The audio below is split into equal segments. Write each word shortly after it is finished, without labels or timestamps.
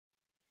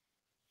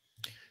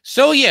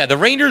So yeah, the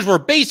Rangers were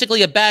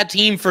basically a bad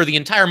team for the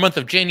entire month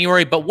of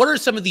January, but what are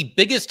some of the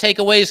biggest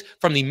takeaways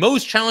from the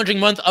most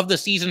challenging month of the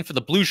season for the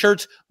Blue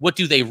Shirts? What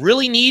do they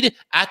really need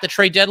at the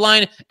trade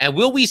deadline? And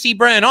will we see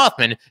Brian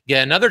Othmann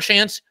get another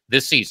chance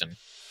this season?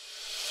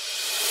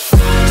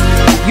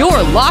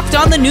 You're Locked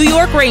on the New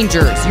York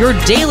Rangers, your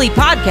daily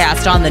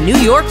podcast on the New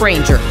York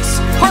Rangers.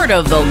 Part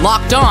of the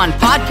Locked On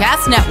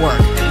Podcast Network,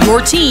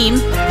 your team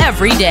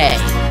every day.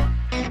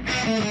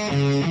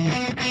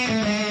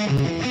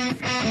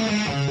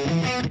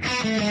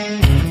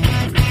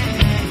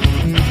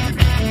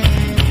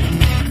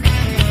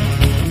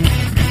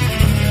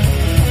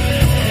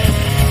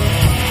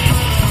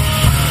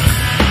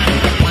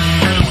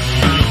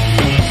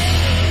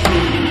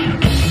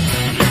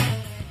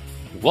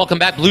 Welcome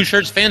back, Blue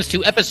Shirts fans,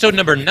 to episode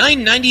number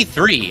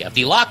 993 of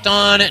the Locked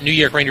On New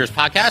York Rangers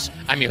podcast.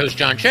 I'm your host,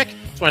 John Chick.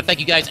 Just want to thank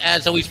you guys,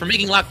 as always, for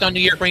making Locked On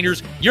New York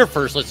Rangers your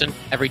first listen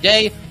every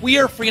day. We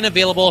are free and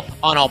available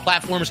on all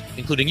platforms,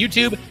 including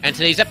YouTube. And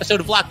today's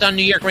episode of Locked On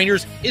New York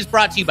Rangers is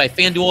brought to you by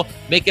FanDuel.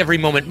 Make every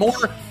moment more.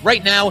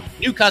 Right now,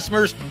 new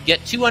customers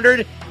get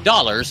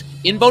 $200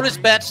 in bonus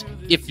bets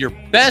if your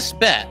best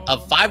bet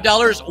of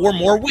 $5 or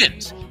more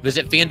wins.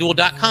 Visit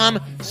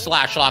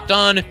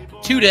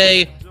FanDuel.com/LockedOn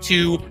today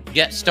to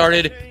get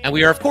started. And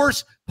we are, of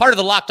course, part of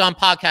the Locked On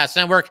Podcast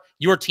Network,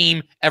 your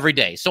team every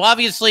day. So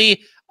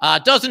obviously,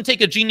 doesn't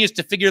take a genius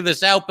to figure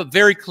this out, but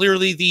very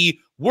clearly the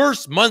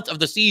worst month of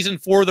the season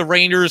for the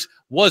Rangers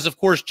was, of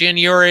course,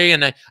 January.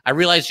 And I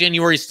realize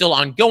January is still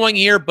ongoing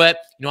here, but,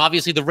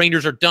 obviously the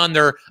Rangers are done.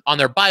 They're on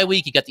their bye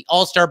week. You got the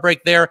All-Star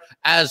break there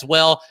as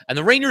well. And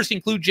the Rangers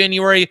conclude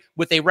January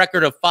with a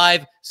record of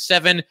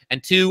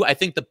 5-7-2. I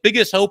think the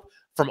biggest hope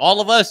from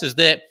all of us is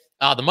that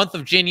the month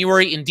of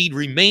January indeed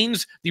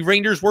remains the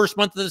Rangers' worst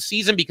month of the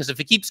season, because if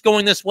it keeps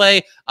going this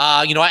way,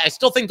 I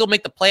still think they'll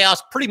make the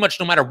playoffs pretty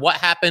much no matter what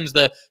happens.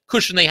 The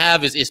cushion they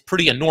have is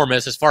pretty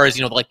enormous as far as,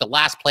 like the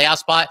last playoff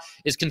spot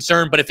is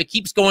concerned. But if it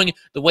keeps going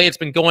the way it's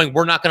been going,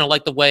 we're not going to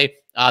like the way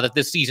that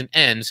this season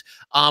ends.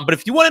 But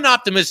if you want an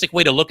optimistic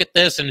way to look at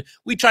this, and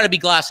we try to be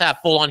glass half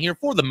full on here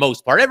for the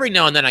most part, every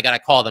now and then I got to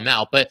call them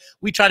out, but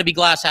we try to be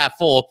glass half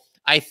full.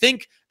 I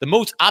think the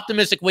most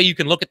optimistic way you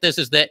can look at this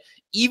is that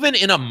even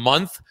in a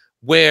month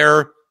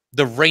where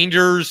the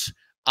Rangers,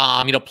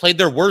 played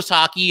their worst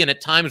hockey and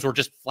at times were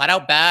just flat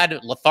out bad,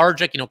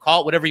 lethargic, call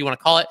it whatever you want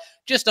to call it,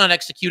 just not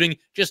executing,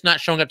 just not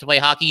showing up to play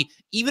hockey.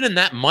 Even in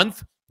that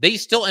month, they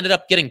still ended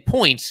up getting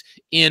points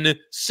in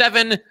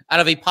 7 out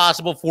of a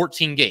possible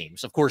 14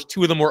 games. Of course,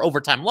 2 of them were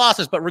overtime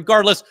losses, but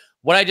regardless,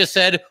 what I just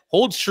said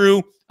holds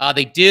true.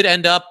 They did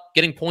end up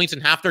getting points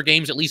in half their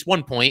games, at least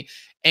 1 point.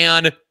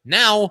 And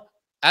now,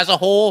 as a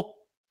whole,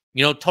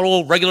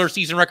 total regular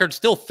season record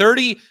still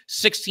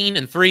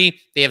 30-16-3.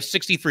 They have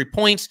 63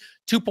 points,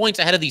 2 points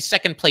ahead of the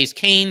second place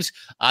Canes.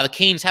 The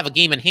Canes have a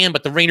game in hand,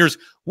 but the Rangers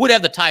would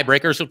have the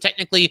tiebreaker. So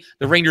technically,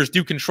 the Rangers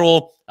do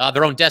control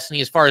their own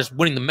destiny as far as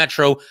winning the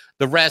Metro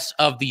the rest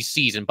of the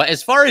season. But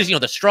as far as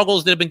the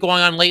struggles that have been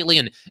going on lately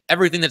and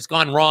everything that's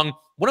gone wrong,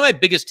 one of my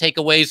biggest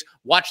takeaways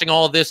watching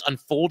all of this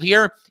unfold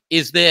here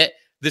is that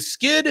the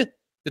skid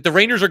that the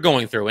Rangers are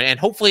going through, and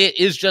hopefully it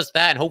is just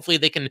that, and hopefully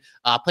they can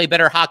play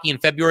better hockey in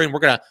February, and we're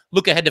going to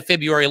look ahead to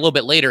February a little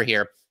bit later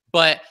here.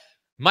 But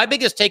my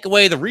biggest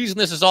takeaway, the reason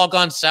this has all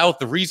gone south,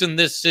 the reason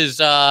this is,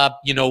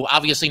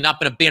 obviously not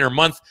been a banner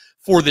month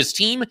for this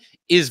team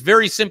is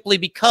very simply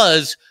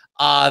because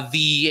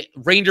the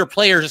Ranger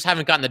players just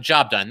haven't gotten the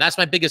job done. That's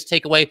my biggest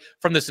takeaway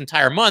from this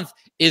entire month,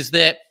 is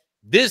that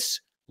this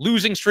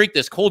losing streak,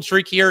 this cold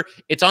streak here,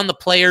 it's on the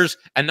players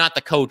and not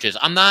the coaches.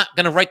 I'm not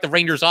going to write the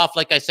Rangers off,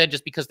 like I said,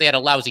 just because they had a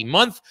lousy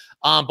month.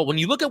 But when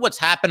you look at what's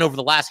happened over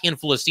the last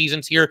handful of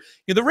seasons here,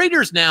 the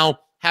Rangers now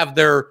have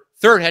their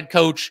third head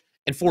coach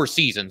in 4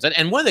 seasons.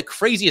 And one of the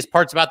craziest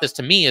parts about this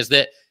to me is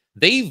that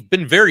they've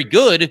been very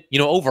good,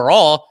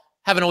 overall.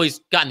 Haven't always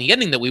gotten the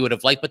ending that we would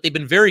have liked, but they've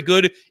been very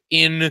good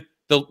in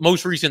the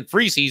most recent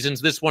 3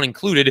 seasons, this one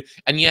included.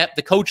 And yet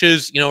the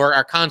coaches,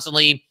 are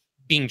constantly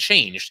being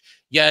changed.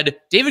 You had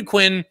David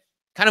Quinn,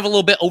 kind of a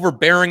little bit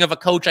overbearing of a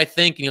coach, I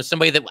think.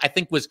 Somebody that I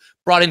think was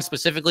brought in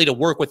specifically to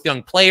work with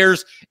young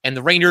players, and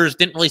the Rangers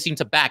didn't really seem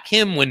to back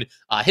him when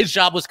his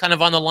job was kind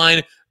of on the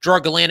line.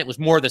 Gerard Gallant, it was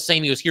more of the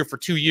same. He was here for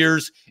 2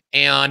 years,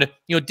 and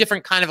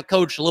different kind of a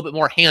coach, a little bit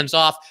more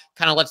hands-off,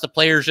 kind of lets the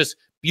players just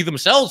be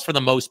themselves for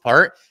the most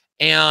part.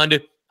 And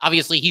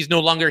obviously, he's no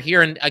longer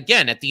here. And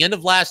again, at the end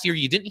of last year,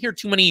 you didn't hear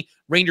too many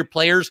Ranger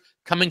players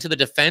coming to the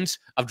defense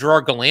of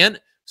Gerard Gallant.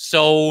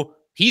 So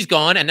he's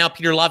gone, and now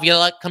Peter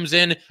Laviolette comes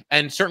in,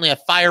 and certainly a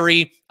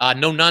fiery,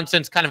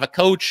 no-nonsense kind of a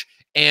coach,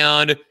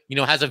 and,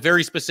 has a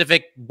very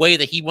specific way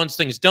that he wants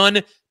things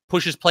done,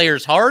 pushes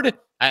players hard.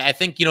 I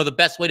think, the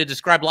best way to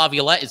describe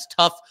Laviolette is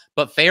tough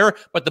but fair.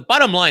 But the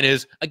bottom line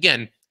is,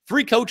 again,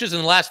 3 coaches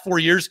in the last 4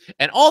 years,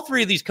 and all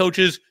 3 of these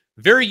coaches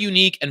very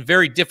unique and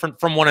very different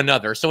from one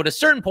another. So at a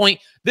certain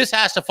point, this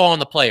has to fall on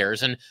the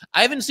players. And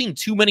I haven't seen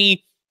too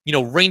many,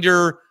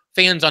 Ranger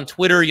fans on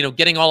Twitter,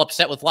 getting all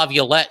upset with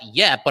Laviolette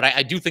yet, but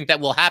I do think that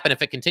will happen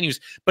if it continues.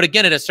 But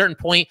again, at a certain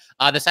point,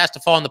 this has to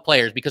fall on the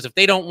players, because if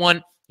they don't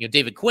want,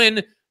 David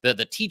Quinn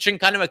the teaching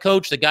kind of a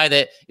coach, the guy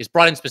that is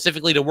brought in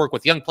specifically to work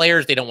with young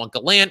players. They don't want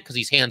Gallant because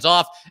he's hands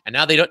off, and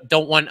now they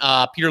don't want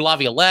Peter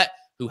Laviolette,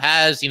 who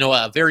has,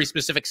 a very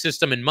specific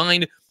system in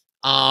mind.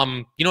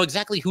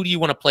 Exactly who do you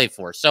want to play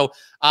for? So,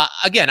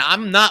 again,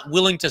 I'm not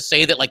willing to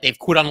say that like they've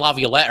quit on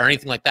Laviolette or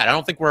anything like that. I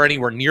don't think we're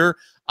anywhere near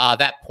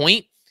that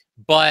point.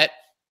 But,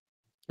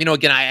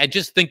 again, I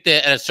just think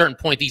that at a certain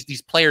point,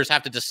 these players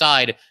have to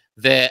decide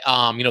that,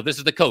 this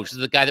is the coach. This is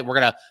the guy that we're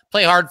going to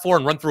play hard for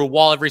and run through a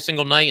wall every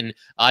single night and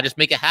just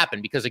make it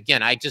happen. Because,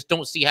 again, I just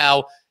don't see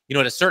how,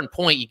 at a certain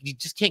point, you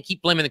just can't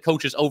keep blaming the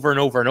coaches over and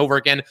over and over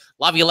again.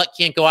 Laviolette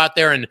can't go out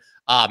there and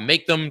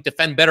make them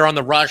defend better on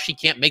the rush. He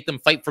can't make them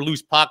fight for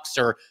loose pucks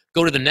or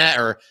go to the net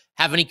or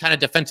have any kind of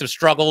defensive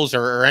struggles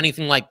or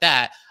anything like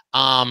that.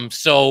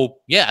 So,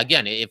 yeah,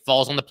 again, it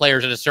falls on the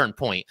players at a certain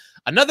point.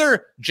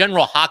 Another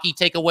general hockey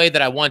takeaway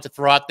that I wanted to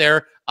throw out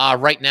there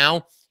right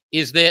now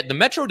is that the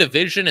Metro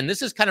Division, and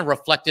this is kind of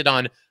reflected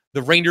on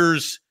the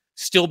Rangers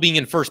still being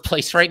in first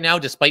place right now,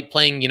 despite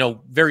playing,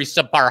 very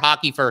subpar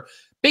hockey for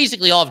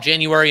basically all of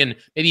January and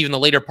maybe even the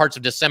later parts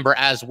of December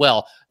as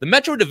well. The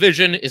Metro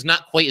Division is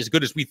not quite as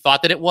good as we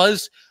thought that it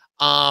was.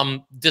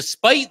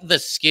 Despite the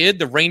skid,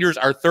 the Rangers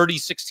are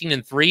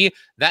 30-16-3.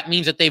 That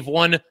means that they've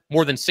won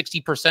more than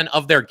 60%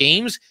 of their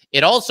games.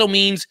 It also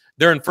means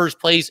they're in first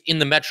place in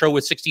the Metro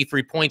with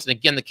 63 points. And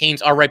again, the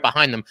Canes are right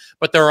behind them.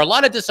 But there are a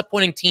lot of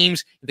disappointing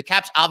teams. The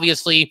Caps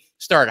obviously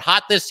started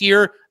hot this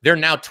year. They're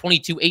now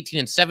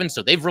 22-18-7,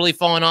 so they've really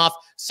fallen off.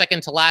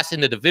 Second to last in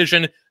the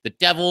division. The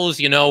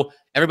Devils,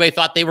 everybody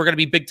thought they were going to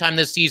be big time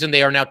this season.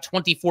 They are now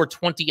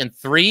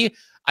 24-20-3.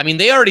 I mean,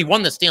 they already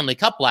won the Stanley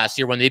Cup last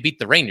year when they beat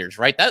the Rangers,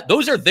 right?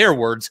 Those are their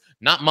words,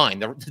 not mine.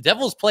 The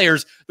Devils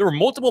players, there were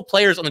multiple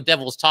players on the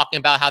Devils talking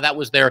about how that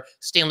was their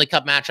Stanley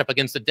Cup matchup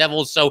against the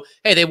Devils. So,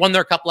 hey, they won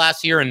their cup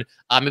last year, and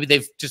maybe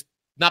they've just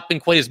not been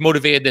quite as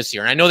motivated this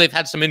year. And I know they've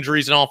had some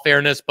injuries in all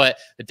fairness, but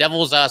the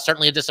Devils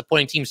certainly a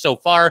disappointing team so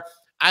far.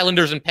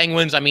 Islanders and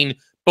Penguins, I mean,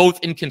 both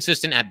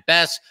inconsistent at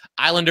best.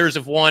 Islanders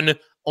have won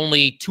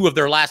only 2 of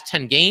their last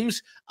 10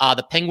 games.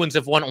 The Penguins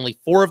have won only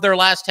 4 of their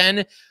last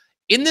 10.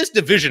 In this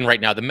division right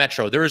now, the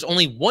Metro, there is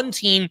only one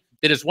team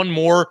that has won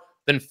more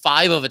than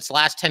 5 of its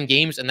last 10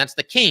 games, and that's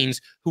the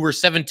Canes, who were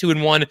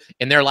 7-2-1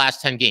 in their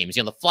last 10 games.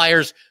 The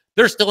Flyers,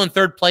 they're still in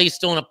third place,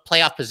 still in a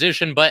playoff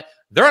position, but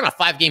they're on a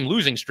 5-game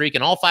losing streak,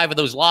 and all 5 of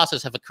those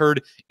losses have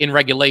occurred in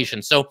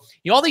regulation. So,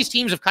 all these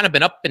teams have kind of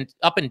been up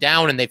and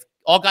down, and they've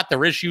all got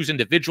their issues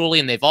individually,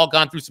 and they've all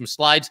gone through some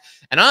slides.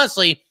 And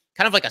honestly,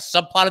 kind of like a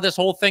subplot of this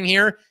whole thing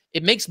here,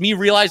 it makes me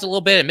realize a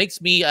little bit, it makes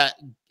me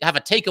have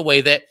a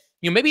takeaway that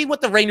maybe what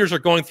the Rangers are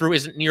going through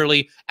isn't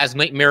nearly as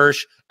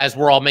nightmarish as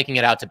we're all making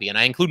it out to be. And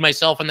I include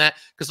myself in that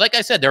because, like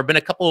I said, there have been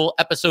a couple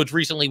episodes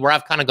recently where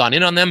I've kind of gone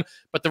in on them,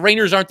 but the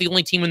Rangers aren't the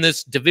only team in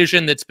this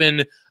division that's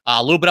been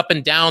a little bit up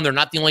and down. They're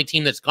not the only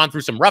team that's gone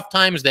through some rough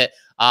times, that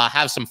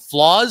have some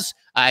flaws.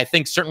 I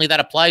think certainly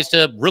that applies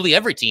to really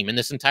every team in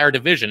this entire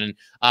division. And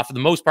for the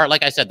most part,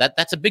 like I said,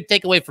 that's a big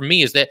takeaway for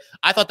me, is that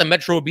I thought the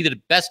Metro would be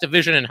the best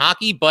division in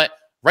hockey, but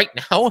right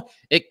now,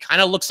 it kind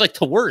of looks like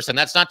the worst. And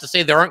that's not to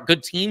say there aren't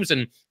good teams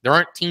and there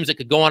aren't teams that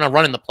could go on a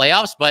run in the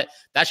playoffs, but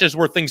that's just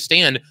where things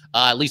stand,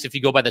 at least if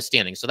you go by the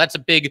standings. So that's a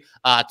big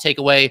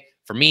takeaway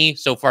for me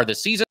so far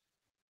this season.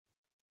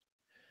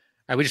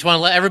 All right, we just want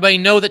to let everybody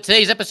know that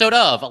today's episode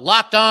of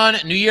Locked On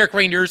New York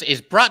Rangers is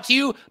brought to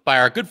you by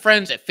our good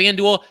friends at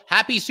FanDuel.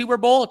 Happy Super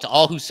Bowl to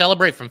all who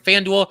celebrate from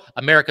FanDuel,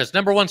 America's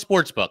 #1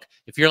 sportsbook.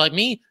 If you're like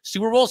me,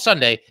 Super Bowl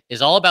Sunday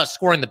is all about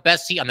scoring the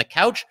best seat on the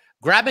couch,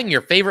 grabbing your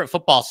favorite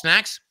football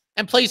snacks,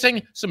 and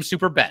placing some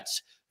super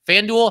bets.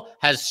 FanDuel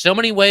has so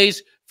many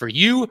ways for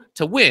you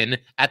to win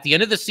at the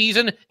end of the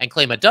season and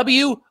claim a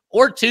W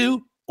or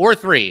 2 or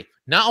 3.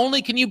 Not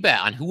only can you bet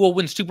on who will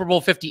win Super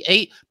Bowl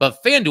 58,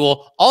 but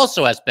FanDuel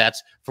also has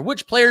bets for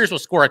which players will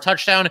score a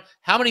touchdown,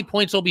 how many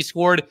points will be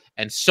scored,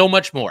 and so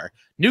much more.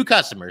 New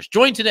customers,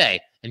 join today,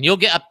 and you'll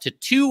get up to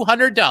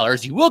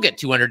 $200. You will get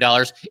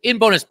 $200 in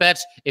bonus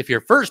bets if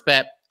your first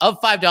bet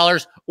of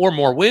 $5 or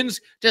more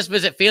wins. Just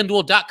visit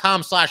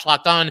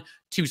FanDuel.com/lockedon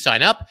to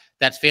sign up.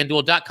 That's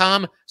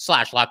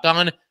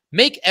FanDuel.com/lockedon.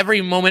 Make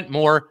every moment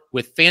more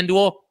with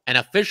FanDuel, an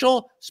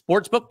official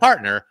sportsbook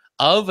partner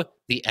of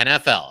the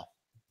NFL.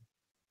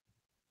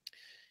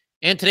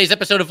 And today's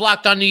episode of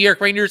Locked On New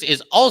York Rangers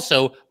is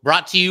also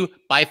brought to you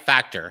by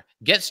Factor.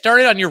 Get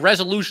started on your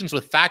resolutions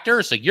with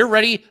Factor so you're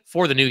ready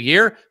for the new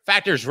year.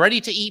 Factor's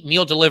ready-to-eat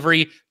meal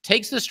delivery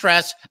takes the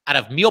stress out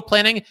of meal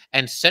planning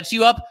and sets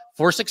you up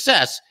for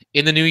success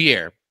in the new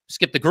year.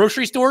 Skip the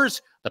grocery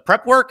stores, the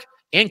prep work,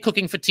 and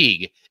cooking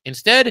fatigue.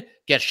 Instead,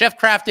 get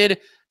chef-crafted,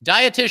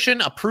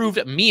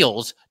 dietitian-approved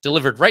meals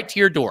delivered right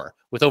to your door.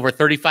 With over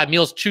 35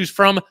 meals to choose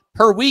from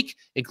per week,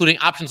 including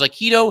options like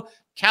keto,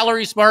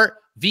 calorie smart,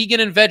 vegan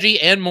and veggie,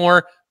 and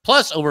more,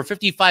 plus over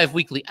 55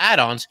 weekly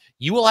add-ons,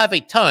 you will have a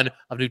ton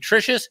of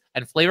nutritious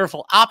and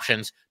flavorful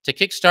options to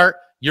kickstart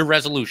your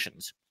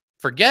resolutions.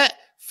 Forget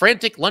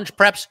frantic lunch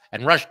preps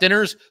and rush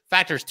dinners,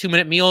 Factor's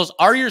 2-minute meals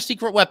are your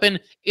secret weapon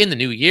in the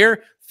new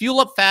year. Fuel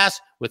up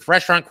fast with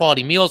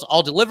restaurant-quality meals,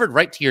 all delivered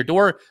right to your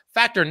door.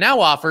 Factor now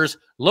offers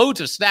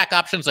loads of snack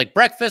options like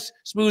breakfast,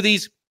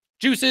 smoothies,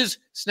 juices,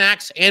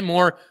 snacks, and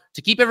more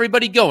to keep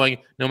everybody going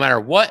no matter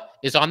what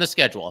is on the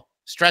schedule.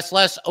 Stress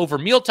less over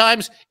meal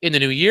times in the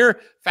new year.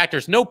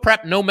 Factor's no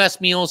prep, no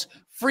mess meals.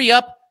 Free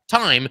up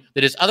time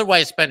that is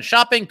otherwise spent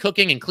shopping,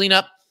 cooking, and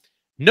cleanup.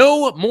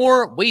 No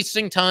more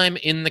wasting time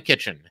in the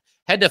kitchen.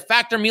 Head to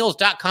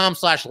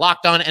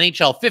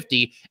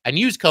factormeals.com/LockedOnNHL50 and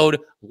use code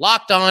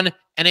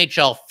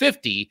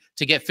LockedOnNHL50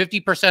 to get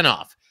 50%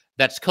 off.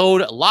 That's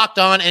code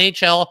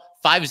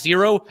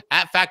LockedOnNHL50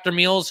 at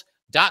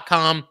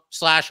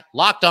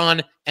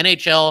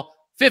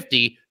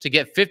factormeals.com/LockedOnNHL50 to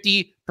get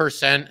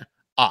 50%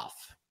 off.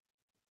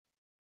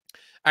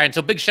 All right,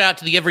 so big shout out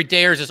to the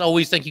everydayers as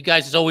always. Thank you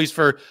guys as always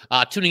for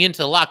tuning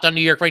into the Locked On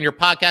New York Ranger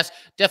podcast.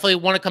 Definitely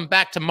want to come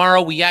back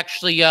tomorrow. We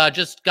actually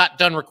just got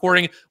done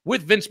recording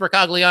with Vince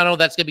Mercogliano.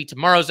 That's going to be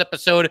tomorrow's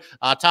episode.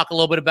 Talk a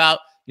little bit about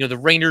the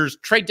Rangers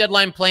trade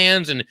deadline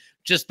plans and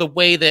just the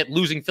way that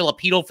losing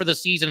Filipino for the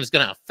season is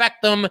going to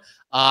affect them.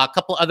 A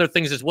couple other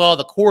things as well.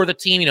 The core of the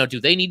team, do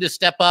they need to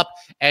step up?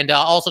 And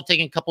also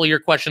taking a couple of your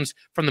questions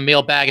from the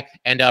mailbag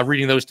and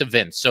reading those to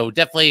Vince. So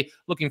definitely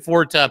looking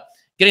forward to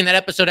getting that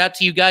episode out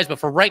to you guys. But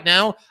for right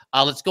now,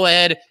 let's go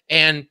ahead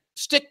and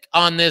stick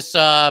on this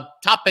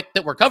topic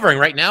that we're covering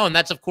right now. And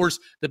that's, of course,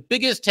 the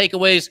biggest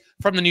takeaways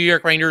from the New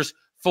York Rangers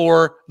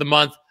for the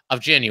month of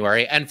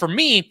January. And for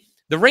me,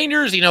 the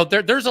Rangers,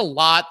 there's a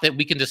lot that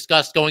we can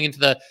discuss going into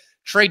the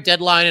trade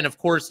deadline. And of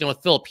course,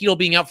 with Filipino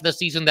being out for the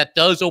season, that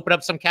does open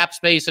up some cap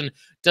space and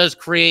does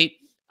create,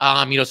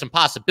 some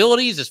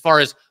possibilities as far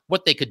as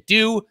what they could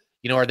do.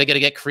 Are they going to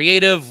get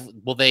creative?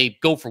 Will they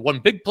go for one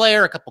big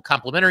player, a couple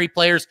complementary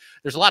players?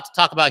 There's a lot to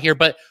talk about here,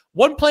 but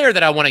one player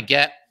that I want to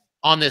get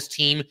on this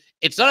team,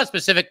 it's not a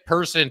specific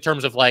person in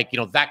terms of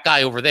that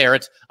guy over there.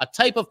 It's a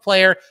type of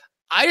player.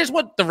 I just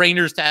want the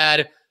Rangers to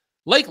add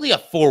likely a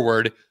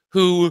forward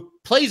who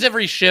plays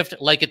every shift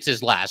like it's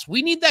his last.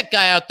 We need that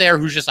guy out there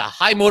who's just a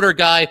high motor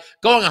guy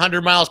going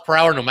 100 miles per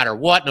hour no matter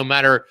what, no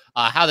matter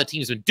how the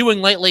team's been doing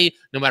lately,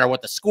 no matter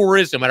what the score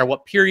is, no matter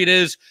what period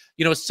is.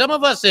 Some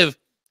of us have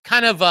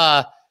kind of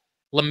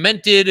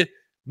lamented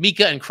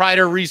Mika and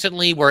Kreider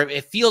recently, where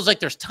it feels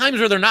like there's times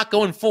where they're not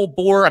going full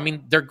bore. I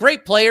mean, they're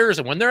great players,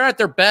 and when they're at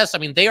their best,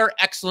 they are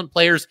excellent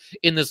players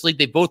in this league.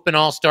 They've both been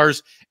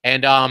all-stars,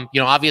 and,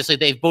 obviously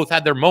they've both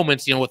had their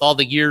moments, with all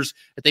the years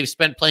that they've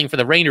spent playing for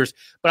the Rangers.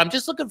 But I'm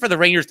just looking for the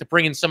Rangers to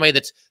bring in somebody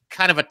that's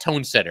kind of a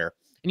tone setter.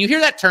 And you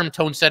hear that term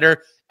tone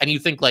setter, and you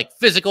think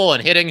physical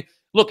and hitting.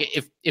 Look,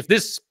 if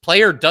this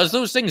player does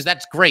those things,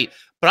 that's great.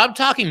 But I'm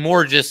talking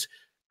more just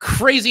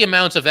crazy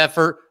amounts of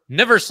effort,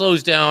 never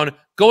slows down,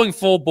 going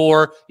full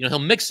bore. He'll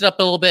mix it up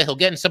a little bit. He'll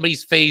get in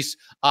somebody's face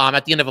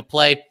at the end of a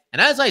play.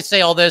 And as I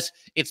say all this,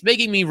 it's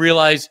making me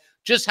realize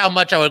just how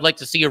much I would like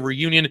to see a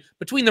reunion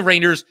between the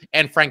Rangers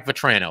and Frank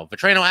Vatrano.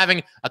 Vatrano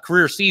having a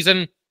career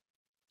season.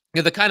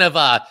 The kind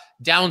of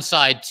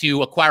downside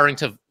to acquiring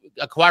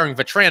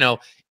Vatrano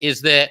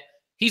is that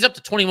he's up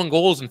to 21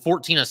 goals and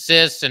 14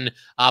 assists and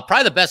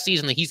probably the best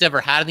season that he's ever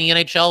had in the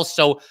NHL.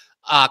 So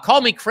call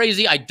me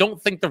crazy. I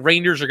don't think the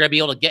Rangers are going to be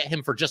able to get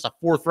him for just a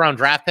 4th-round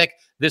draft pick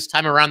this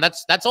time around.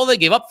 That's all they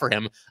gave up for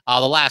him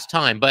the last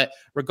time. But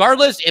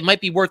regardless, it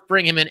might be worth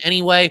bringing him in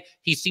anyway.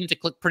 He seemed to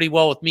click pretty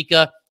well with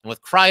Mika and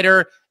with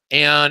Kreider.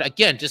 And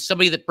again, just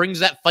somebody that brings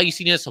that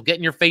feistiness. He'll get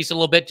in your face a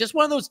little bit. Just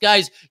one of those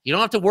guys you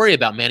don't have to worry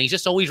about, man. He's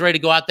just always ready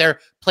to go out there,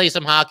 play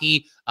some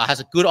hockey,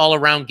 has a good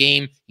all-around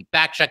game. He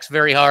back checks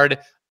very hard.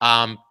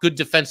 Good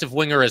defensive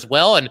winger as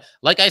well. And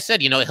like I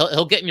said,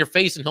 he'll get in your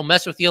face and he'll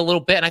mess with you a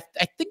little bit. And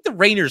I think the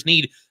Rangers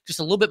need just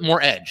a little bit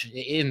more edge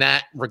in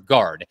that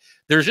regard.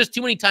 There's just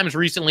too many times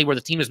recently where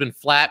the team has been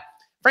flat.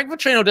 Frank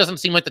Vatrano doesn't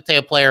seem like the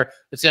type of player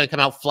that's going to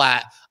come out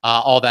flat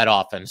all that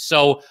often.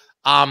 So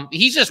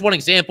he's just one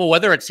example,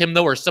 whether it's him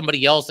though, or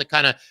somebody else that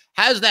kind of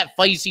has that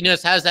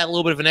feistiness, has that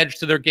little bit of an edge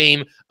to their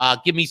game.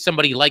 Give me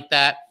somebody like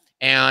that.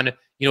 And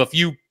if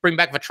you bring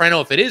back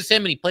Vatrano, if it is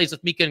him and he plays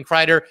with Mika and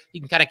Kreider, you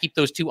can kind of keep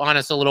those two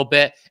honest a little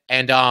bit.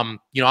 And,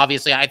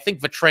 obviously I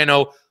think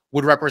Vatrano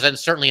would represent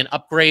certainly an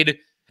upgrade.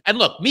 And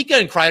look, Mika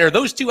and Kreider,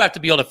 those two have to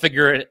be able to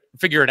figure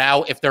it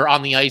out if they're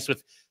on the ice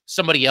with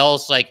somebody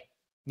else.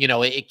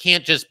 It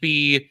can't just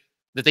be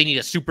that they need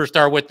a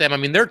superstar with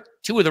them. They're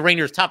two of the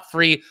Rangers' top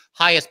 3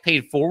 highest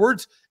paid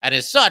forwards. And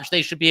as such,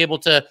 they should be able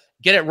to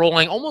get it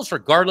rolling almost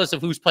regardless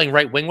of who's playing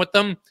right wing with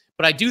them.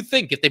 But I do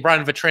think if they brought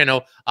in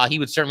Vatrano, he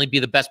would certainly be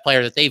the best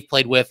player that they've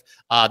played with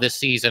this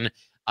season.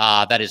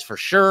 That is for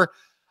sure.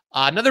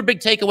 Another big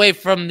takeaway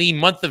from the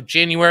month of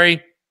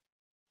January,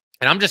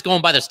 and I'm just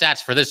going by the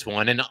stats for this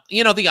one, and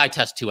the eye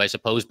test too, I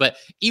suppose, but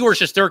Igor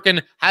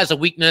Shesterkin has a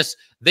weakness.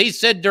 They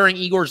said during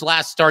Igor's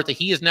last start that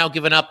he has now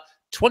given up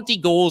 20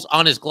 goals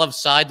on his glove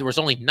side. There was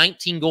only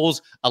 19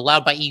 goals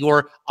allowed by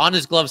Igor on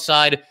his glove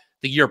side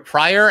the year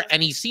prior,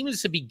 and he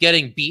seems to be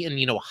getting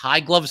beaten, high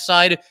glove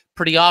side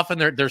pretty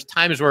often. There's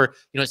times where,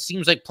 it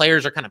seems like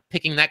players are kind of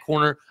picking that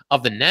corner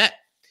of the net.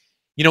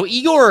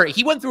 Igor,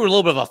 he went through a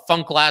little bit of a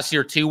funk last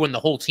year too when the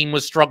whole team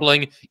was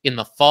struggling in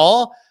the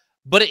fall.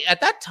 But at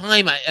that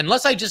time,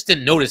 unless I just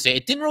didn't notice it,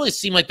 it didn't really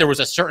seem like there was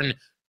a certain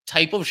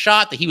type of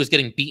shot that he was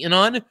getting beaten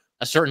on,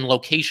 a certain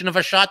location of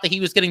a shot that he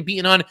was getting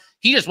beaten on.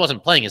 He just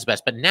wasn't playing his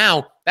best. But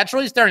now that's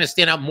really starting to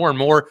stand out more and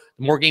more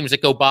the more games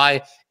that go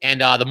by,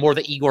 and the more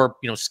that Igor,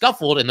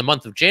 scuffled in the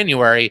month of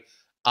January.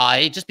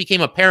 It just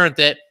became apparent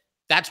that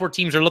that's where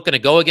teams are looking to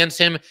go against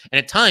him. And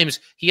at times,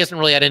 he hasn't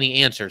really had any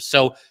answers.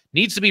 So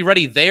needs to be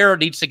ready there,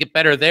 needs to get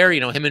better there.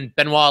 Him and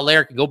Benoit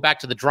Allaire can go back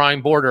to the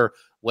drawing board or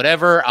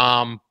whatever.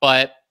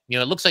 But it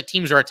looks like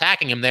teams are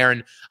attacking him there.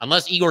 And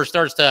unless Igor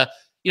starts to,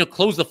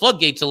 close the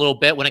floodgates a little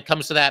bit when it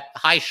comes to that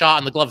high shot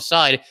on the glove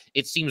side,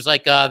 it seems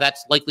like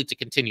that's likely to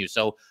continue.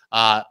 So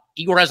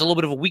Igor has a little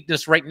bit of a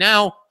weakness right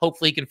now.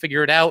 Hopefully he can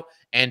figure it out.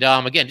 And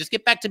again, just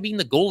get back to being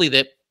the goalie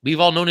that we've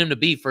all known him to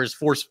be for his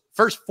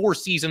first 4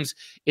 seasons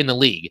in the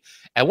league.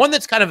 And one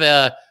that's kind of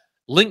a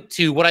link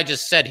to what I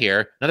just said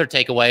here, another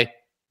takeaway,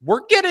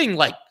 we're getting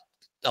like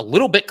a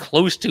little bit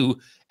close to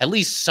at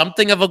least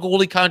something of a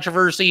goalie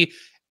controversy.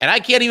 And I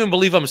can't even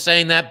believe I'm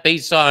saying that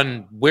based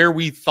on where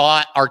we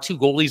thought our 2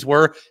 goalies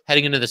were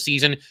heading into the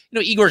season.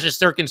 Igor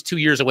Shesterkin's 2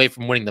 years away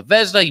from winning the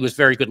Vezina. He was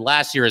very good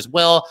last year as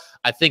well.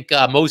 I think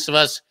most of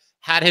us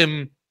had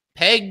him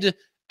pegged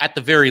at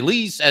the very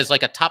least as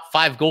like a top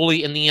 5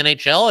 goalie in the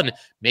NHL, and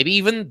maybe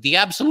even the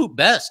absolute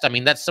best. I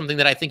mean, that's something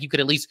that I think you could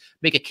at least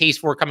make a case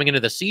for coming into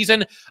the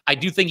season. I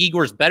do think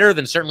Igor's better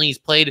than certainly he's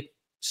played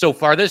so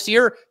far this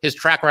year. His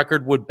track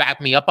record would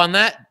back me up on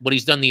that, what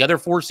he's done the other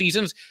 4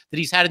 seasons that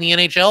he's had in the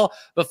NHL.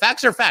 But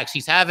facts are facts.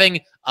 He's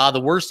having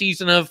the worst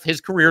season of his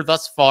career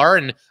thus far,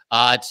 and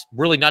it's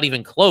really not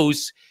even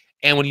close.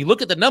 And when you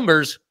look at the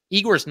numbers,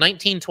 Igor's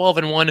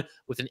 19-12-1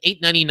 with an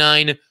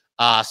 .899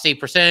 save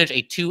percentage,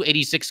 a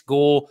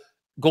 .286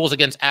 goals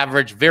against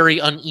average,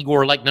 very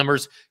un-Igor-like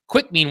numbers.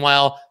 Quick,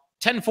 meanwhile,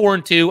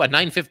 10-4-2, a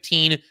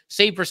 .915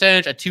 save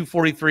percentage, a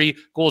 .243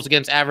 goals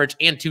against average,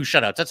 and 2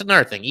 shutouts. That's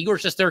another thing. Igor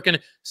Shesterkin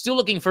still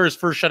looking for his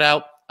first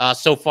shutout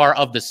so far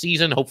of the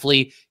season.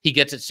 Hopefully he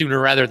gets it sooner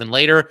rather than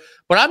later.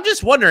 But I'm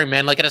just wondering,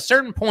 man, like at a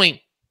certain point,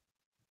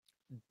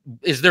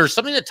 is there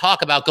something to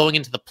talk about going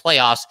into the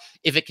playoffs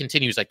if it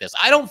continues like this?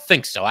 I don't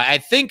think so. I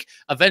think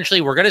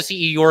eventually we're going to see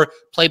Igor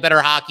play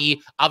better hockey.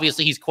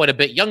 Obviously, he's quite a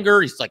bit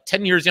younger. He's like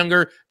 10 years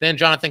younger than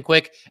Jonathan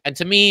Quick. And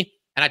to me,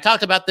 and I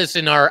talked about this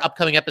in our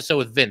upcoming episode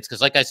with Vince,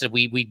 because like I said,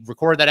 we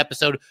recorded that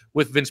episode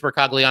with Vince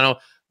Mercogliano.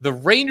 The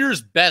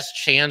Rangers' best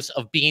chance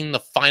of being the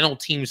final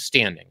team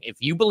standing, if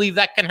you believe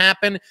that can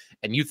happen,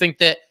 and you think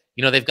that,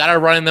 they've got a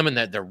run in them and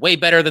that they're way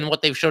better than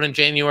what they've shown in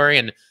January,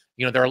 and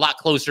they're a lot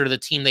closer to the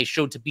team they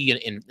showed to be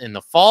in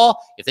the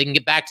fall. If they can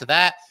get back to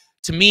that,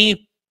 to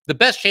me, the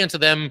best chance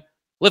of them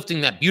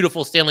lifting that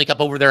beautiful Stanley Cup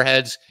over their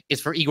heads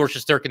is for Igor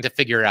Shesterkin to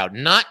figure it out,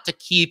 not to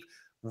keep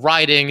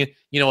riding, a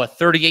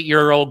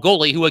 38-year-old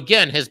goalie who,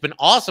 again, has been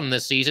awesome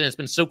this season. It's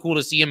been so cool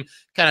to see him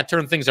kind of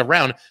turn things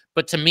around.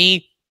 But to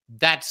me,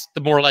 that's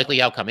the more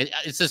likely outcome.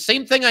 It's the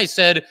same thing I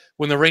said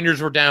when the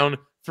Rangers were down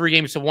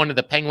 3-1 to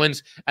the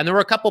Penguins. And there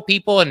were a couple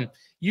people, and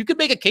you could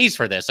make a case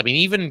for this. I mean,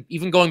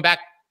 even going back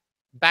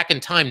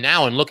in time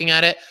now and looking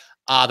at it,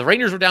 the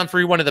Rangers were down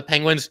 3-1 to the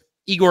Penguins.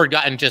 Igor had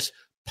gotten just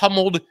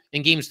pummeled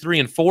in games 3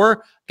 and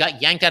 4,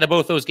 got yanked out of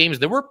both those games.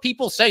 There were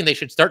people saying they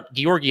should start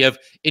Georgiev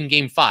in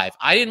game 5.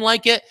 I didn't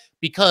like it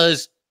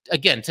because,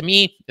 again, to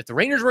me, if the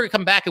Rangers were to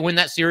come back and win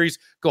that series,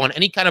 go on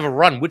any kind of a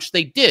run, which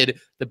they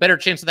did, the better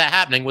chance of that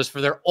happening was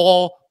for their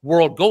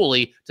all-world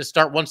goalie to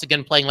start once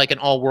again playing like an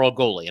all-world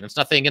goalie. And it's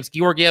nothing against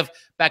Georgiev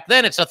back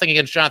then. It's nothing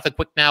against Jonathan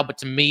Quick now. But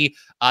to me,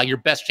 your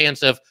best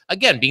chance of,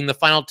 again, being the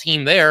final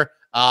team there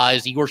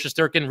is Igor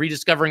Shesterkin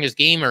rediscovering his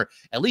game, or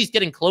at least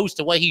getting close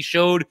to what he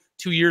showed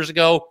 2 years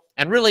ago,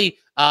 and really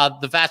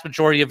the vast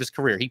majority of his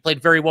career. He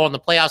played very well in the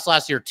playoffs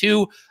last year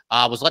too,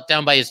 was let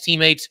down by his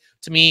teammates.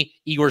 To me,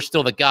 Igor's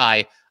still the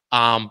guy.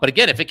 But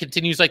again, if it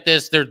continues like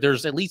this,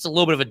 there's at least a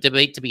little bit of a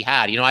debate to be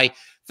had. I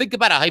think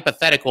about a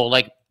hypothetical,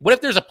 like what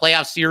if there's a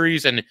playoff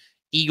series and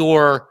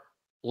Igor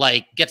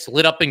gets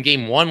lit up in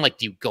game 1? Like,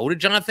 do you go to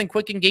Jonathan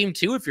Quick in game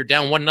 2 if you're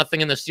down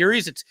 1-0 in the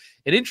series? It's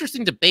an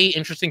interesting debate,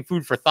 interesting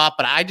food for thought,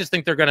 but I just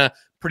think they're going to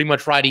pretty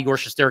much ride Igor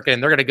Shesterkin,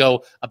 and they're going to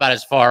go about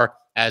as far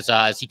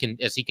as he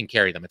can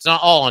carry them. It's not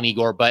all on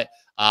Igor, but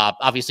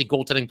obviously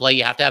goaltending play,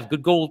 you have to have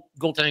good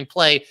goaltending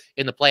play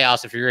in the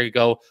playoffs if you're going to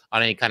go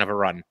on any kind of a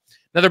run.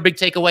 Another big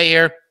takeaway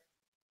here,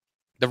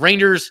 the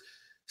Rangers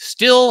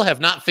still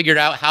have not figured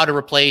out how to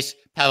replace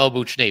Pavel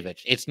Buchnevich.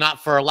 It's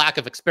not for a lack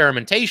of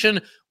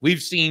experimentation.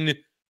 We've seen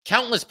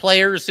countless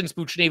players since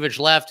Buchnevich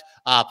left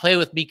play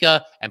with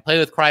Mika and play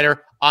with Kreider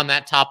on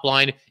that top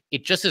line.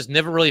 It just has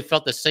never really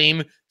felt the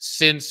same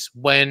since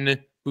when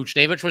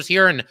Buchnevich was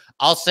here. And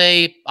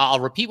I'll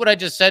repeat what I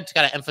just said to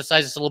kind of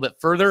emphasize this a little bit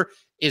further,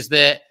 is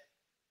that,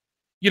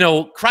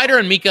 Kreider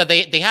and Mika,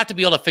 they have to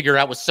be able to figure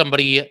out with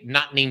somebody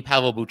not named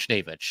Pavel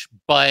Buchnevich.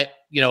 But,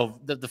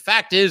 the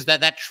fact is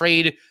that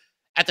trade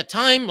at the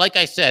time, like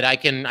I said, I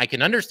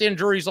can understand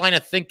Drury's line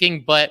of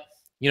thinking, but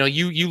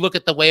you look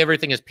at the way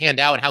everything has panned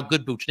out and how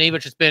good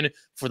Buchnevich has been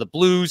for the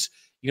Blues.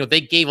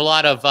 they gave a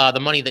lot of the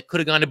money that could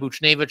have gone to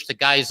Buchnevich to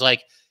guys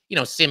like,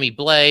 Sammy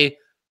Blais,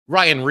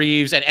 Ryan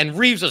Reeves, and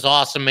Reeves was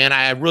awesome, man.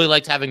 I really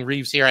liked having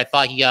Reeves here. I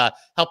thought he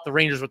helped the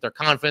Rangers with their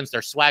confidence,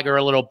 their swagger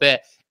a little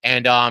bit.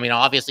 And,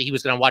 obviously he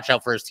was going to watch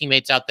out for his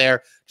teammates out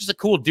there. Just a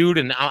cool dude,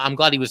 and I'm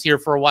glad he was here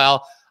for a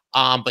while.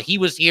 But he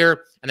was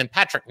here. And then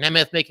Patrick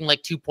Nemeth making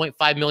like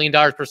 $2.5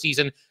 million per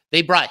season.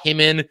 They brought him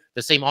in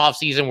the same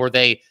offseason where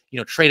they,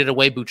 traded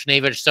away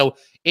Buchnevich. So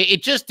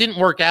it just didn't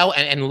work out.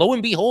 And lo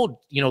and behold,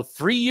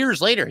 3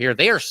 years later here,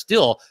 they are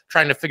still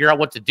trying to figure out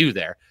what to do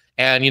there.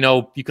 And, you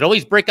could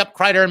always break up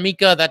Kreider and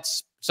Mika.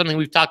 That's something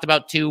we've talked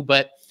about too.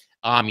 But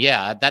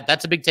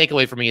that's a big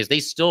takeaway for me is they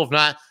still have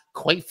not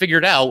quite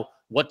figured out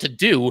what to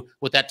do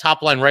with that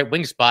top line right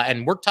wing spot.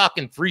 And we're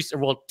talking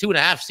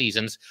 2.5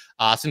 seasons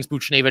since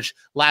Buchnevich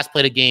last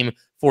played a game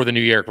for the New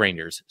York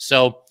Rangers.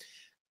 So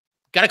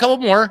got a couple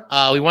more.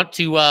 We want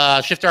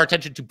to shift our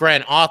attention to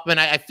Brian Othmann.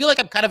 I feel like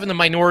I'm kind of in the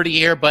minority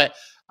here, but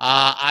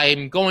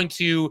I'm going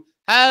to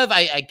have,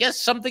 I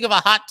guess, something of a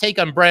hot take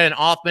on Brian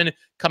Othmann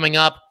coming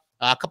up.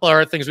 A couple of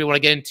other things we want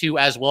to get into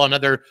as well.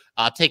 Another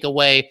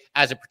takeaway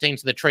as it pertains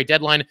to the trade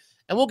deadline.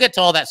 And we'll get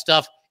to all that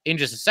stuff in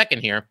just a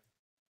second here.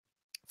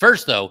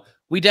 First, though,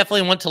 we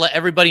definitely want to let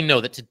everybody know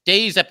that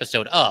today's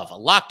episode of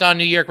Locked On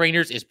New York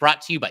Rangers is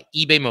brought to you by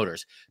eBay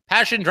Motors.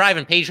 Passion, drive,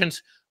 and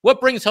patience. What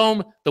brings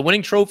home the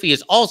winning trophy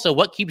is also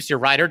what keeps your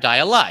ride or die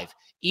alive.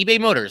 eBay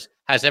Motors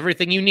has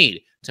everything you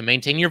need to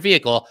maintain your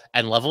vehicle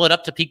and level it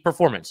up to peak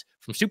performance.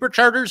 From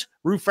superchargers,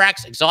 roof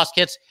racks, exhaust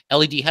kits,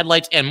 LED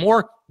headlights, and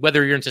more,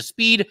 whether you're into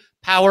speed,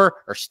 power,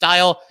 or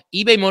style,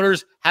 eBay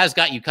Motors has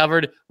got you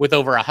covered. With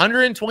over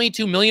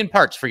 122 million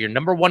parts for your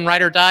number one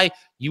ride or die,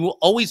 you will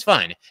always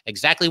find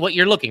exactly what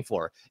you're looking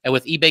for. And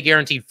with eBay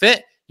Guaranteed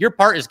Fit, your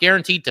part is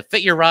guaranteed to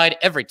fit your ride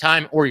every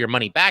time or your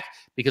money back,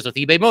 because with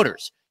eBay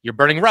Motors, you're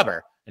burning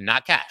rubber and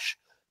not cash.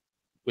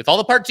 With all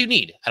the parts you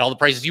need at all the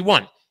prices you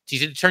want, it's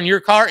easy to turn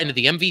your car into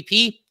the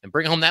MVP and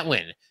bring home that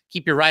win.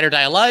 Keep your ride or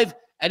die alive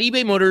at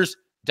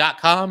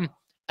ebaymotors.com.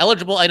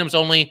 Eligible items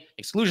only.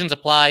 Exclusions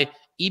apply.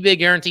 eBay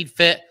Guaranteed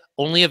Fit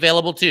only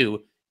available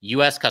to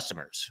U.S.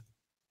 customers.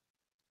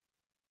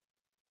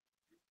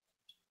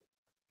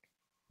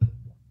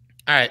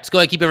 All right, let's go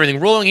ahead and keep everything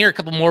rolling here. A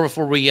couple more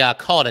before we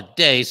call it a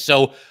day.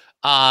 So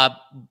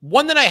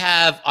one that I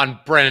have on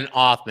Brennan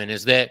Othmann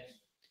is that,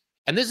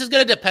 and this is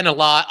going to depend a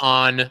lot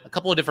on a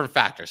couple of different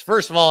factors.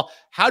 First of all,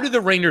 how do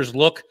the Rangers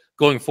look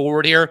going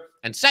forward here?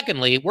 And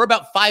secondly, we're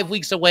about 5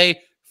 weeks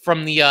away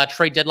from the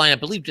trade deadline. I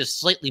believe just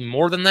slightly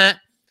more than that.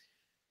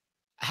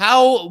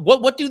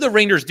 What do the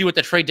Rangers do at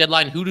the trade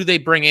deadline? Who do they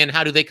bring in?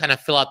 How do they kind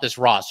of fill out this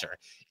roster?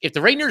 If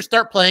the Rangers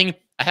start playing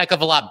a heck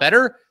of a lot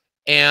better,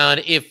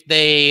 and if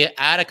they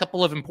add a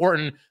couple of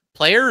important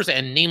players,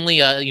 and namely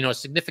a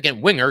significant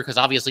winger, because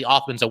obviously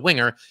Othmann's a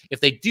winger, if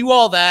they do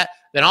all that,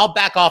 then I'll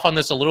back off on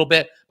this a little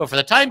bit. But for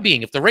the time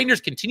being, if the Rangers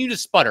continue to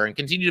sputter and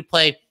continue to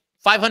play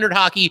 500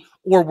 hockey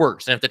or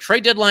worse, and if the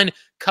trade deadline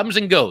comes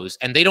and goes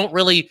and they don't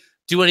really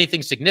do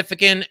anything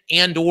significant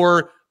and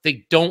or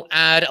they don't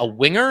add a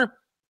winger,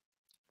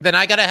 then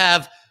I got to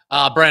have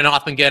Brian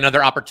Othmann get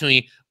another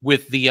opportunity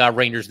with the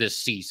Rangers this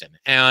season.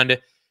 And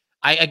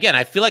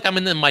I feel like I'm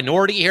in the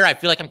minority here. I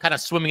feel like I'm kind of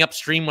swimming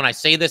upstream when I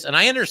say this. And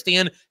I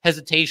understand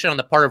hesitation on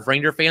the part of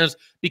Ranger fans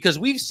because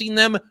we've seen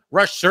them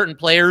rush certain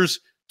players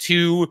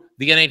to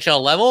the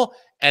NHL level,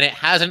 and it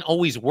hasn't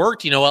always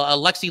worked.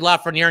 Alexi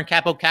Lafreniere and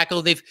Capo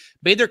Caco, they've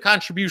made their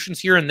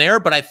contributions here and there,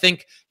 but I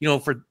think,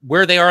 for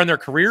where they are in their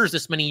careers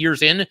this many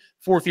years in,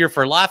 4th year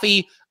for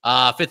Laffy,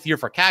 5th year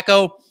for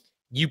Caco,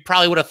 you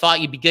probably would have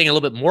thought you'd be getting a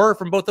little bit more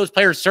from both those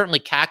players, certainly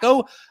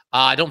Caco.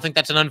 I don't think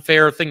that's an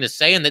unfair thing to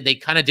say, and that they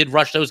kind of did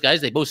rush those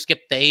guys. They both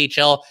skipped the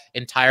AHL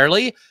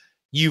entirely.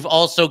 You've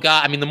also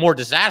got, the more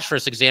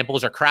disastrous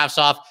examples are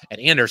Kravtsov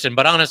and Anderson,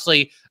 but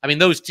honestly,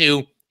 those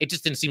two, it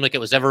just didn't seem like it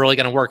was ever really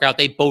going to work out.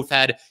 They both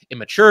had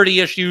immaturity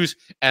issues,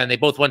 and they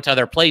both went to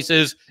other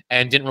places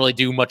and didn't really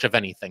do much of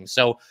anything.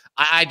 So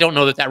I don't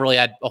know that really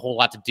had a whole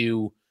lot to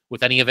do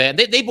with any of it.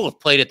 And they both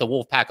played at the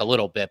Wolfpack a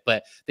little bit,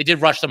 but they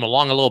did rush them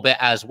along a little bit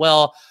as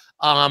well.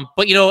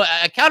 But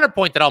a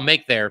counterpoint that I'll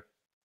make there,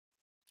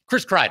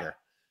 Chris Kreider.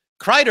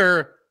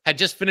 Kreider had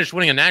just finished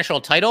winning a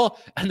national title,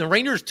 and the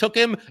Rangers took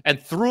him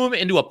and threw him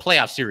into a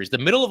playoff series. The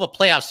middle of a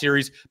playoff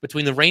series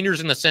between the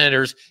Rangers and the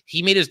Senators.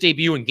 He made his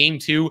debut in Game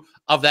 2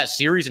 of that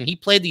series, and he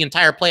played the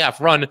entire playoff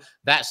run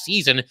that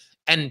season.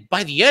 And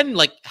by the end,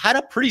 had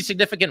a pretty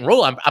significant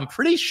role. I'm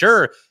pretty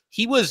sure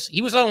he was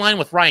on line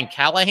with Ryan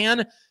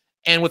Callahan.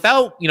 And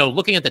without,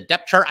 looking at the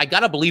depth chart, I got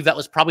to believe that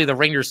was probably the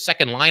Rangers'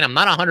 second line. I'm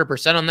not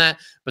 100% on that,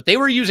 but they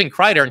were using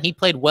Kreider, and he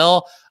played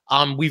well.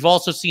 We've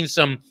also seen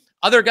some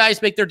other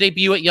guys make their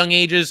debut at young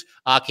ages,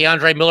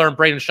 Keandre Miller and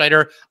Braden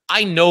Schneider.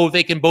 I know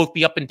they can both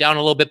be up and down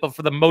a little bit, but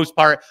for the most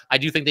part, I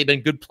do think they've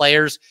been good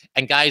players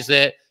and guys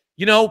that,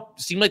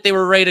 seemed like they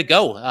were ready to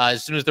go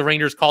as soon as the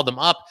Rangers called them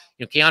up.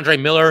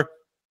 Keandre Miller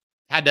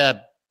had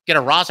to get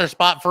a roster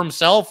spot for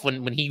himself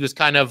when he was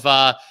kind of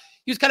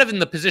in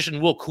the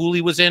position Will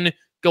Cooley was in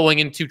going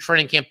into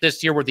training camp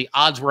this year where the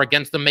odds were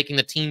against them making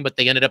the team, but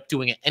they ended up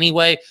doing it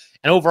anyway.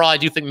 And overall, I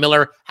do think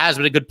Miller has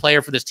been a good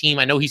player for this team.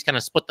 I know he's kind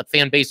of split the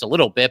fan base a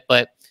little bit,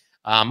 but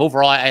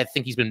overall, I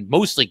think he's been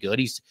mostly good.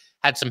 He's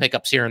had some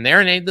hiccups here and there,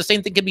 and the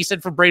same thing can be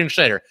said for Braden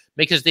Schneider.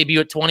 Makes his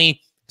debut at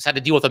 20, has had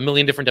to deal with a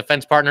million different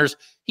defense partners.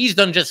 He's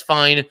done just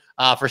fine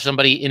for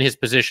somebody in his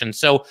position.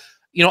 So,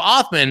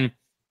 Othmann,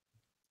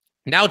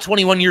 now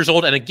 21 years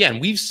old, and again,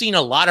 we've seen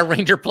a lot of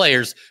Ranger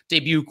players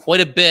debut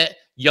quite a bit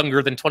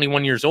younger than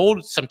 21 years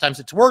old. Sometimes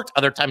it's worked,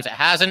 other times it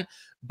hasn't.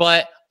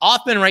 But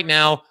Othmann right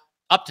now,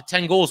 up to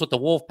 10 goals with the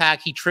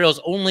Wolfpack. He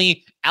trails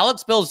only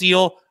Alex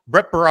Belzile,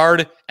 Brett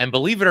Berard, and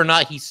believe it or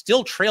not, he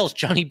still trails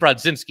Johnny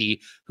Brodzinski,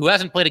 who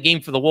hasn't played a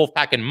game for the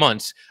Wolfpack in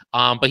months.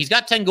 But he's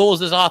got 10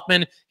 goals as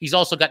Othmann. He's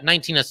also got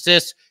 19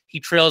 assists. He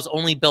trails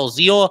only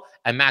Belzile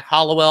and Mac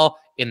Hollowell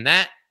in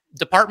that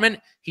department.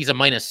 He's a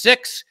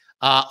 -6.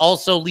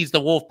 Also leads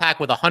the Wolfpack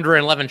with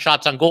 111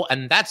 shots on goal.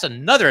 And that's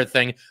another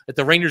thing that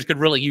the Rangers could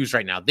really use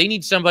right now. They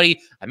need somebody,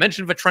 I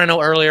mentioned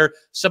Vetrano earlier,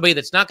 somebody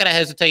that's not going to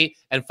hesitate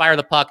and fire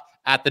the puck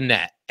at the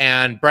net.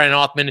 And Brandon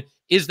Othmann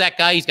is that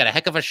guy. He's got a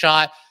heck of a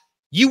shot.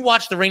 You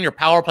watch the Ranger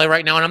power play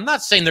right now, and I'm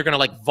not saying they're going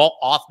to vault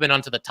Othmann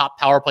onto the top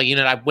power play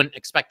unit. I wouldn't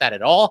expect that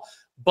at all.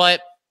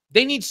 But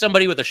they need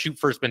somebody with a shoot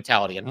first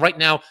mentality. And right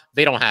now,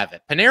 they don't have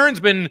it. Panarin's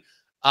been,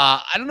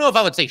 I don't know if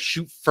I would say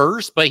shoot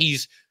first, but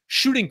he's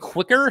shooting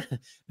quicker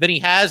than he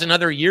has in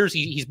other years.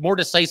 He's more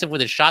decisive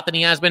with his shot than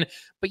he has been.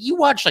 But you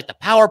watch the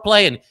power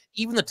play and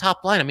even the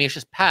top line. I mean, it's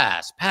just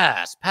pass,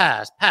 pass,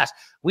 pass, pass.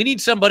 We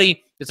need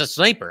somebody that's a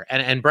sniper,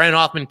 and Brandon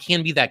Othmann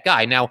can be that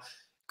guy. Now,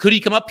 could he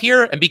come up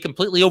here and be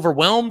completely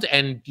overwhelmed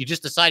and you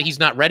just decide he's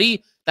not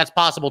ready? That's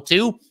possible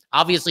too.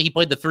 Obviously, he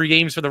played the 3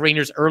 games for the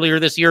Rangers earlier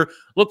this year.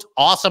 Looked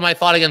awesome, I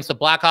thought, against the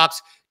Blackhawks.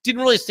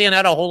 Didn't really stand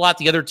out a whole lot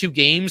the other 2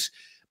 games.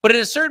 But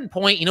at a certain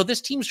point,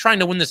 this team's trying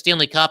to win the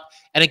Stanley Cup,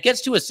 and it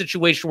gets to a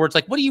situation where it's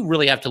what do you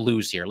really have to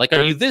lose here?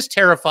 Are you this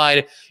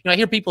terrified? I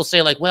hear people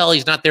say, well,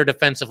 he's not there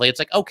defensively.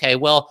 It's okay,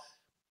 well,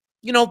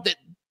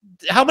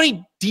 how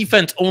many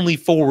defense-only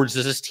forwards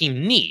does this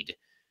team need?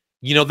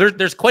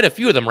 There's quite a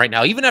few of them right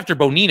now. Even after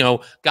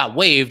Bonino got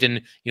waived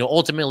and,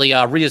 ultimately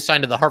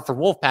reassigned to the Hartford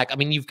Wolfpack, I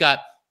mean, you've got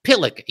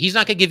Pitlick. He's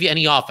not going to give you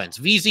any offense.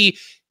 VZ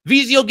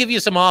will give you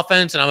some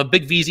offense, and I'm a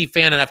big VZ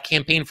fan, and I've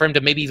campaigned for him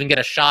to maybe even get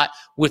a shot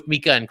with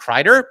Mika and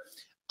Kreider.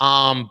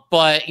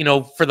 But,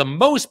 for the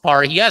most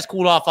part, he has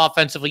cooled off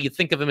offensively. You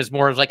think of him as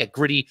more of a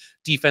gritty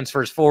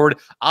defense-first forward.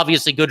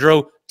 Obviously,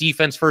 Goodrow,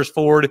 defense-first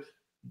forward.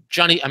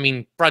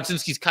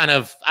 Brodzinski's kind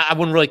of, I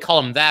wouldn't really call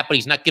him that, but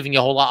he's not giving you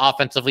a whole lot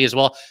offensively as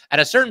well. At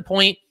a certain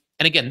point,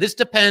 and again, this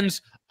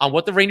depends on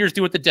what the Rangers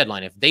do at the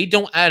deadline. If they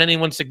don't add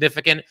anyone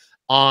significant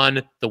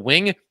on the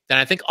wing, then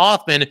I think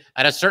Othmann,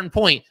 at a certain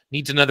point,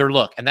 needs another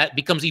look. And that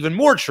becomes even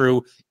more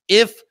true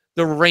if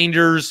the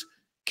Rangers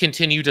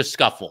continue to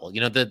scuffle.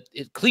 The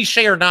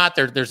cliche or not,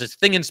 there's this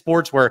thing in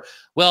sports where,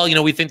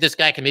 well, we think this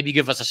guy can maybe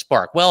give us a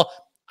spark. Well,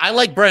 I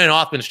like Brandon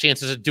Othmann's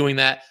chances of doing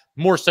that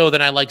more so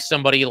than I like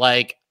somebody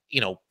like,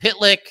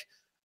 Pitlick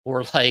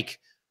or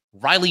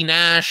Riley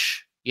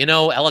Nash,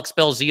 Alex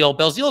Belzile.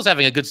 Belzile's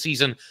having a good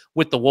season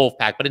with the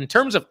Wolfpack. But in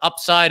terms of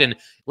upside and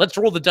let's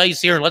roll the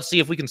dice here and let's see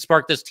if we can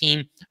spark this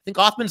team, I think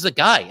Othmann's the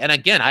guy. And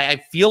again,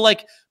 I feel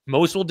like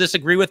most will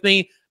disagree with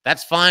me.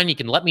 That's fine. You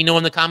can let me know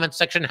in the comments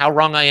section how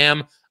wrong I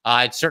am.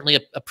 I'd certainly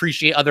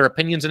appreciate other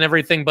opinions and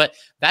everything, but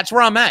that's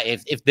where I'm at.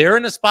 If they're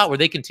in a spot where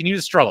they continue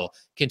to struggle,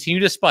 continue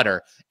to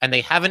sputter, and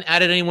they haven't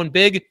added anyone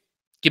big,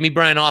 give me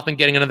Brandon Othmann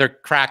getting another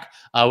crack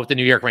with the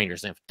New York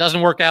Rangers. And if it doesn't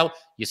work out,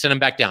 you send him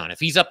back down. If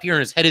he's up here and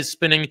his head is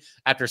spinning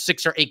after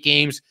 6 or 8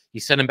 games, you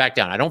send him back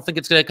down. I don't think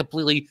it's going to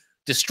completely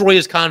destroy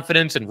his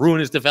confidence and ruin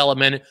his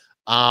development.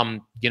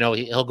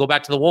 He'll go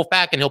back to the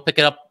Wolfpack and he'll pick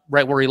it up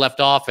right where he left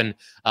off. And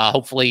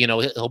hopefully,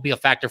 he'll be a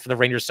factor for the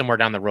Rangers somewhere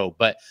down the road.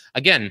 But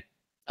again,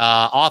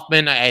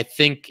 Othmann, I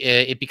think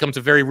it becomes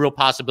a very real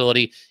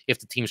possibility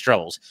if the team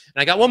struggles.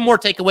 And I got one more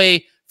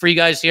takeaway for you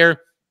guys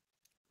here.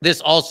 This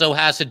also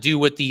has to do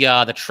with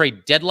the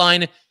trade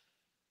deadline.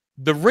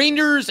 The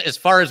Rangers, as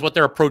far as what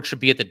their approach should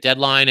be at the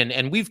deadline,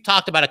 and we've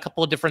talked about a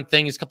couple of different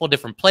things, a couple of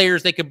different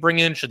players they could bring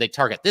in. Should they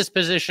target this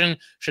position?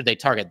 Should they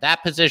target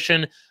that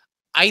position?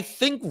 I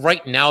think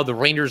right now the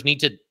Rangers need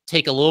to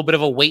take a little bit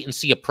of a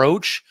wait-and-see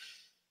approach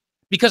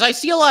because I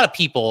see a lot of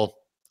people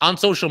on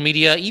social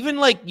media, even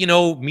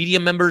media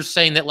members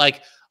saying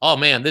that oh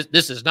man,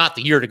 this is not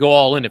the year to go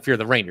all in if you're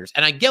the Rangers.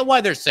 And I get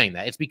why they're saying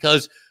that. It's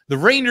because the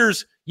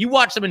Rangers, you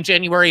watch them in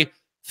January,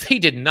 they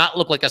did not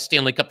look like a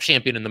Stanley Cup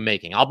champion in the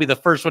making. I'll be the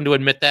first one to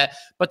admit that.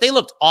 But they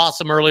looked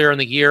awesome earlier in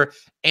the year.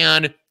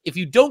 And if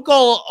you don't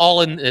go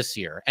all in this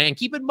year, and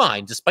keep in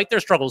mind, despite their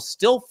struggles,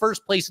 still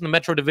first place in the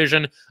Metro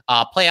Division,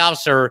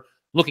 playoffs are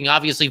looking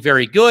obviously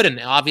very good. And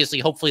obviously,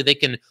 hopefully they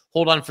can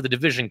hold on for the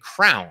division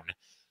crown.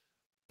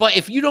 But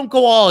if you don't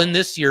go all in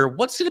this year,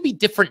 what's going to be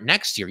different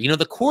next year?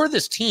 The core of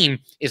this team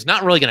is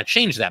not really going to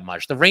change that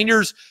much. The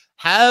Rangers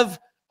have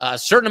a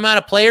certain amount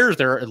of players.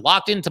 They're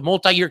locked into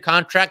multi-year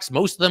contracts.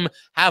 Most of them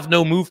have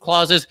no move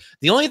clauses.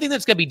 The only thing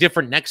that's going to be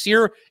different next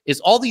year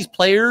is all these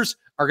players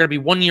are going to be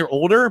 1 year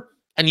older,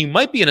 and you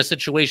might be in a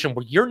situation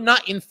where you're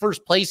not in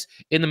first place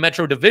in the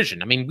Metro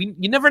Division. I mean,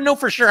 you never know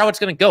for sure how it's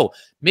going to go.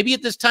 Maybe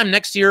at this time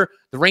next year,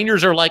 the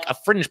Rangers are like a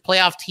fringe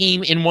playoff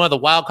team in one of the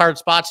wild card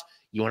spots.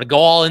 You want to go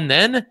all in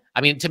then?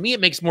 I mean, to me, it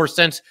makes more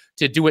sense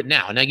to do it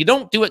now. Now, you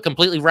don't do it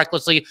completely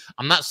recklessly.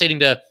 I'm not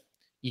saying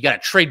you got to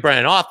trade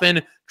Brandon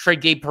Othmann,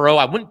 trade Gabe Perreault.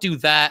 I wouldn't do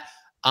that.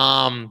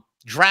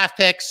 Draft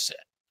picks,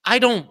 I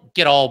don't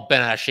get all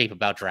bent out of shape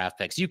about draft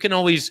picks. You can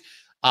always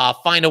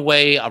find a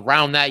way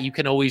around that. You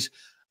can always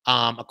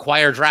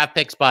acquire draft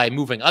picks by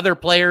moving other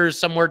players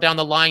somewhere down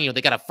the line. You know,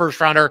 they got a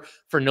first rounder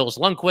for Nils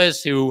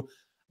Lundqvist, who,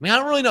 I mean, I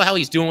don't really know how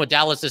he's doing with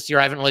Dallas this year.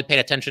 I haven't really paid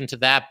attention to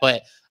that,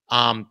 but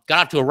got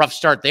off to a rough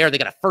start there. They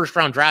got a first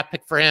round draft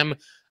pick for him.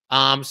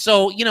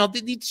 So, you know,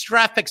 these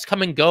draft picks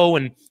come and go,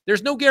 and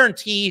there's no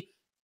guarantee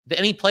that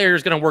any player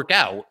is going to work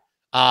out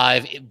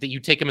that you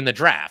take him in the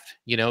draft,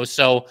 you know?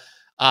 So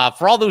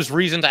for all those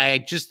reasons, I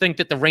just think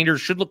that the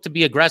Rangers should look to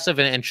be aggressive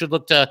and should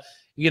look to,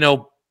 you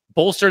know,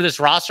 bolster this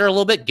roster a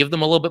little bit, give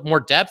them a little bit more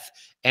depth,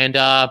 and,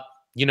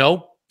 you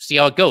know, see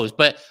how it goes.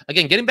 But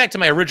again, getting back to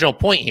my original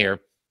point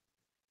here,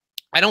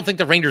 I don't think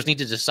the Rangers need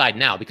to decide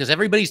now, because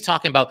everybody's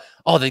talking about,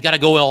 oh, they got to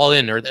go all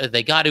in, or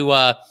they got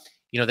to,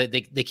 you know,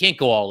 they can't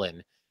go all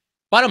in.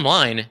 Bottom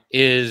line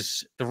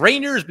is the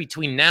Rangers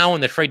between now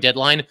and the trade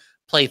deadline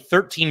play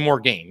 13 more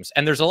games.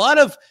 And there's a lot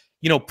of,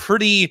 you know,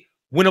 pretty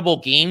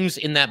winnable games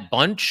in that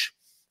bunch.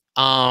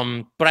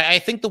 But I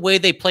think the way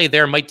they play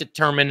there might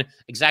determine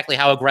exactly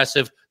how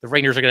aggressive the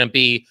Rangers are going to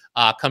be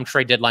come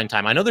trade deadline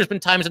time. I know there's been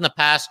times in the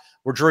past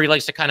where Drury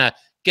likes to kind of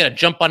get a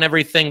jump on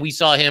everything. We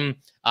saw him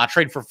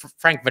trade for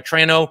Frank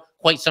Vetrano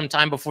quite some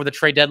time before the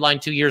trade deadline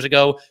 2 years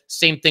ago.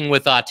 Same thing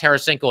with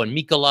Tarasenko and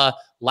Mikkola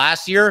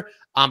last year.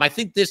 I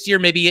think this year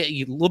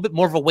maybe a little bit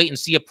more of a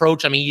wait-and-see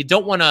approach. I mean, you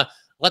don't want to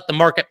let the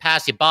market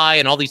pass you by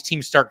and all these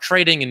teams start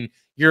trading and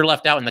you're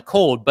left out in the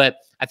cold. But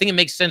I think it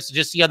makes sense to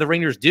just see how the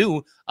Rangers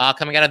do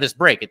coming out of this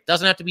break. It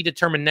doesn't have to be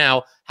determined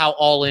now how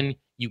all in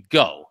you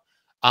go.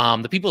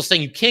 The people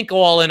saying you can't go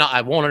all in,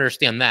 I won't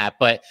understand that.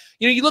 But,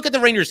 you know, you look at the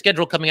Rangers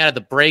schedule coming out of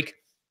the break,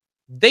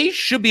 they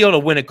should be able to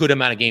win a good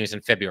amount of games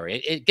in February.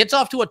 It gets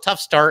off to a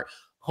tough start.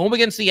 Home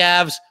against the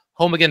Avs,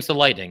 home against the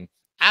Lightning.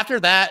 After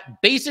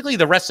that, basically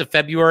the rest of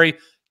February,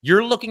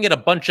 you're looking at a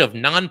bunch of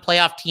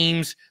non-playoff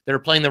teams that are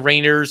playing the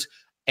Rangers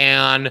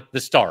and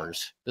the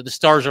Stars. The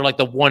Stars are like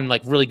the one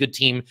like really good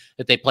team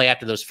that they play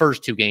after those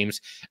first two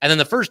games. And then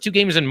the first two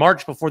games in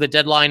March before the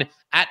deadline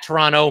at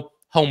Toronto,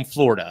 home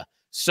Florida.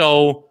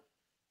 So,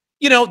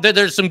 you know,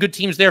 there's some good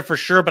teams there for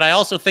sure, but I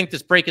also think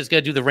this break is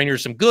going to do the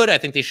Rangers some good. I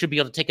think they should be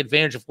able to take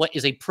advantage of what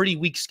is a pretty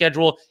weak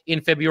schedule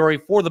in February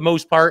for the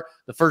most part,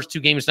 the first two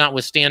games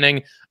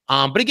notwithstanding.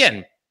 But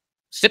again,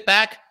 sit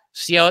back,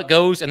 see how it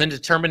goes, and then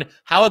determine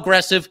how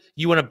aggressive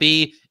you want to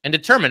be and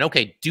determine,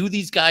 okay, do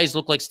these guys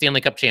look like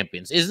Stanley Cup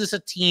champions? Is this a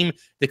team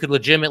that could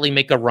legitimately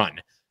make a run?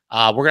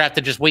 We're going to have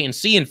to just wait and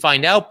see and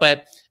find out.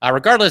 But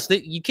regardless,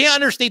 you can't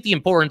understate the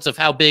importance of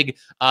how big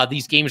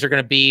these games are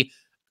going to be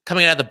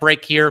coming out of the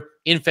break here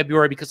in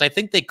February, because I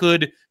think they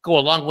could go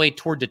a long way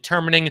toward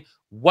determining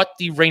what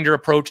the Ranger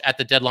approach at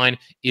the deadline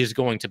is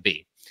going to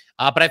be.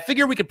 But I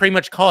figure we could pretty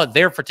much call it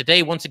there for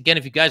today. Once again,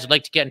 if you guys would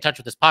like to get in touch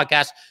with this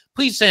podcast,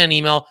 please send an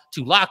email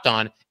to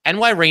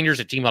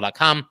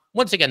lockedonnyrangers@gmail.com.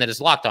 Once again, that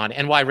is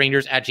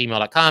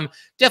lockedonnyrangers@gmail.com.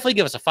 Definitely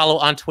give us a follow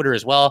on Twitter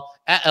as well,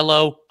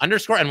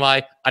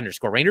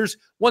 @LO_NY_Rangers.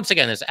 Once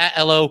again, that's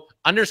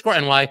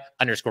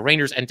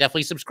 @LO_NY_Rangers. And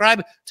definitely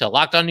subscribe to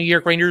Locked On New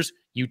York Rangers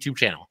YouTube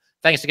channel.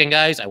 Thanks again,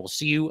 guys. I will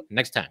see you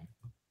next time.